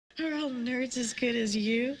Are all nerds as good as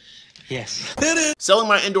you? Yes. Selling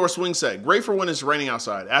my indoor swing set. Great for when it's raining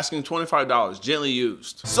outside. Asking $25, gently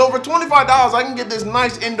used. So for $25, I can get this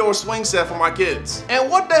nice indoor swing set for my kids.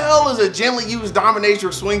 And what the hell is a gently used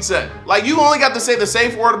dominatrix swing set? Like, you only got to say the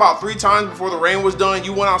safe word about 3 times before the rain was done and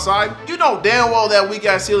you went outside? You know damn well that weak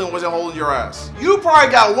ass ceiling wasn't holding your ass. You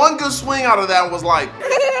probably got one good swing out of that and was like...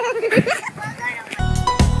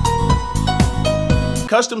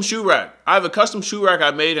 Custom shoe rack. I have a custom shoe rack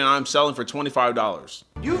I made and I'm selling for $25.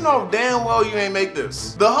 You know damn well you ain't make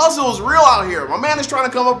this. The hustle is real out here. My man is trying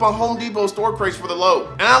to come up on Home Depot store crates for the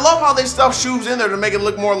low. And I love how they stuff shoes in there to make it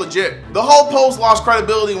look more legit. The whole post lost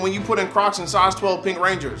credibility when you put in Crocs and size 12 pink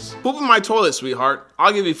Rangers. Poop in my toilet, sweetheart.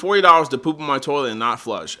 I'll give you $40 to poop in my toilet and not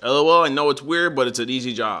flush. LOL, I know it's weird, but it's an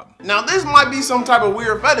easy job. Now this might be some type of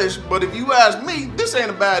weird fetish, but if you ask me, this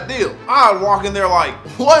ain't a bad deal. I'd walk in there like,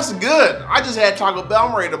 what's good? I just had Taco Bell,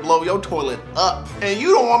 I'm ready to blow your toilet up. And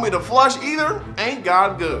you don't want me to flush either? Ain't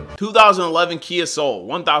God good. 2011 Kia Soul,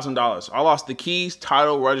 $1,000. I lost the keys,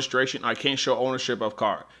 title, registration. I can't show ownership of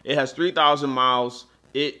car. It has 3,000 miles.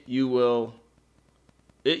 You will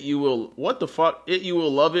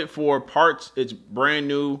love it for parts. It's brand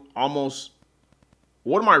new, almost.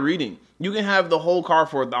 What am I reading? You can have the whole car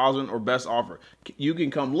for $1,000 or best offer. You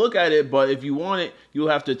can come look at it, but if you want it, you'll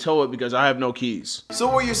have to tow it because I have no keys. So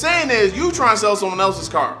what you're saying is you trying to sell someone else's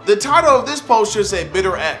car. The title of this post should say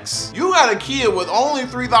Bitter X. You got a Kia with only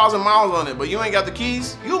 3,000 miles on it, but you ain't got the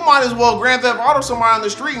keys? You might as well Grand Theft Auto somebody on the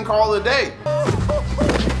street and call it a day.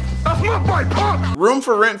 Room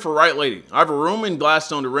for rent for right lady. I have a room in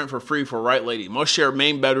Gladstone to rent for free for right lady. Must share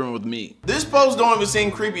main bedroom with me. This post don't even seem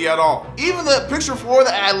creepy at all. Even the picture for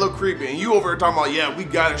the ad look creepy, and you over here talking about, yeah, we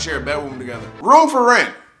gotta share a bedroom together. Room for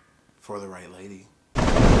rent for the right lady.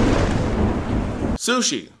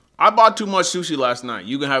 Sushi. I bought too much sushi last night.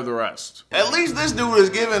 You can have the rest. At least this dude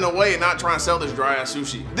is giving away and not trying to sell this dry ass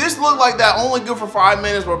sushi. This looked like that only good for 5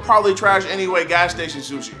 minutes, but probably trash anyway gas station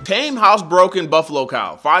sushi. Tame housebroken buffalo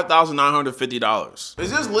cow, $5,950.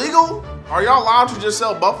 Is this legal? Are y'all allowed to just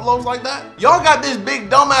sell buffaloes like that? Y'all got this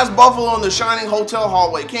big dumbass buffalo in the shining hotel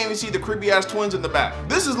hallway. Can't even see the creepy ass twins in the back.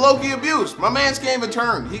 This is low-key abuse. My man's can't even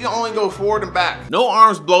turn. He can only go forward and back. No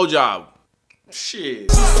arms blowjob.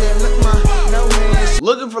 Shit.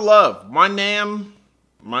 Looking for love. My name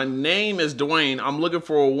is Dwayne. I'm looking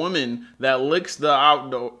for a woman that likes the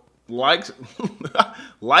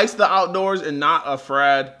outdoors and not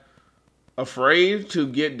afraid to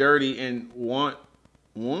get dirty and want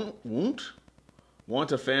a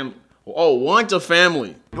family. Oh, want a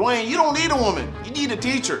family. Dwayne, you don't need a woman. You need a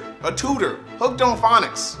teacher, a tutor, hooked on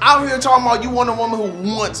phonics. Out here talking about you want a woman who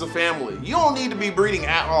wants a family. You don't need to be breeding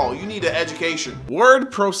at all. You need an education.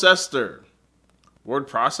 Word processor. Word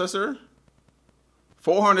processor?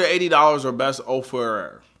 $480 or best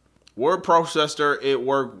offer. Word processor, it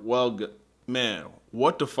worked well good. Man,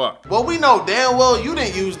 what the fuck? Well, we know damn well you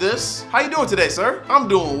didn't use this. How you doing today, sir? I'm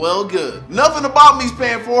doing well good. Nothing about me's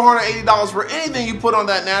paying $480 for anything you put on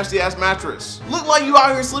that nasty ass mattress. Look like you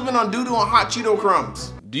out here sleeping on doo-doo and hot Cheeto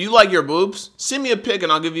crumbs. Do you like your boobs? Send me a pic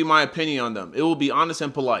and I'll give you my opinion on them. It will be honest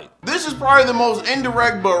and polite. This is probably the most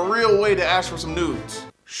indirect but real way to ask for some nudes.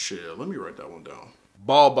 Shit, let me write that one down.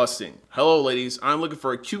 Ball busting. Hello ladies, I'm looking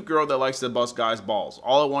for a cute girl that likes to bust guys' balls.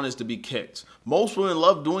 All I want is to be kicked. Most women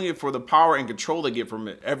love doing it for the power and control they get from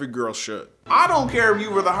it. Every girl should. I don't care if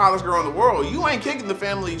you were the hottest girl in the world. You ain't kicking the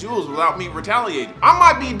family jewels without me retaliating. I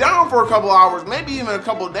might be down for a couple hours, maybe even a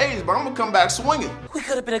couple of days, but I'm gonna come back swinging. We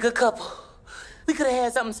could have been a good couple. We could have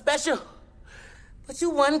had something special. But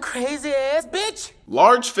you one crazy ass bitch.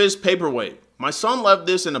 Large fist paperweight. My son left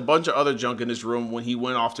this and a bunch of other junk in his room when he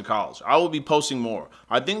went off to college. I will be posting more.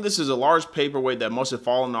 I think this is a large paperweight that must have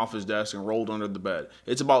fallen off his desk and rolled under the bed.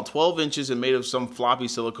 It's about 12 inches and made of some floppy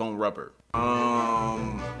silicone rubber.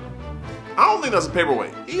 I don't think that's a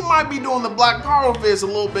paperweight. He might be doing the black power fist a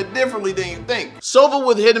little bit differently than you think. Sofa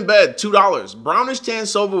with hidden bed, $2. Brownish tan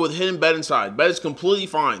sofa with hidden bed inside. Bed is completely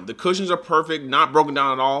fine. The cushions are perfect, not broken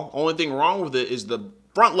down at all. Only thing wrong with it is the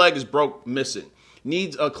front leg is missing.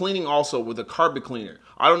 Needs a cleaning also with a carpet cleaner.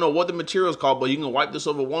 I don't know what the material is called, but you can wipe this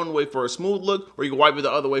over one way for a smooth look, or you can wipe it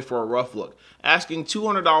the other way for a rough look. Asking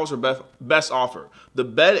 $200 or best offer. The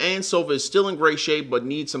bed and sofa is still in great shape, but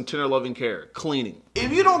needs some tender loving care. Cleaning.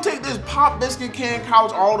 If you don't take this Pop Biscuit can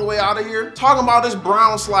couch all the way out of here, talking about this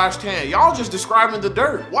brown/tan, y'all just describing the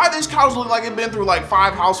dirt. Why this couch look like it been through like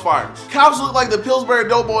 5 house fires? Couch look like the Pillsbury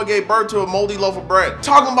Doughboy gave birth to a moldy loaf of bread.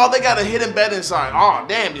 Talking about they got a hidden bed inside. Aw,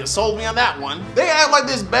 damn, you sold me on that one. They act like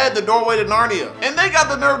this bed the doorway to Narnia. And they got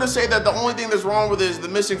the nerve to say that the only thing that's wrong with it is the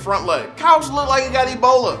missing front leg. Couch look like it got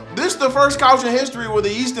Ebola. This is the first couch in history with a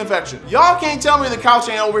yeast infection. Y'all can't tell me the couch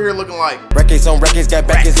ain't over here looking like records on records, got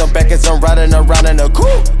backers on backers, I'm riding around in a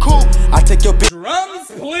coupe. I take your bitch.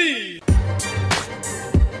 Drums, please.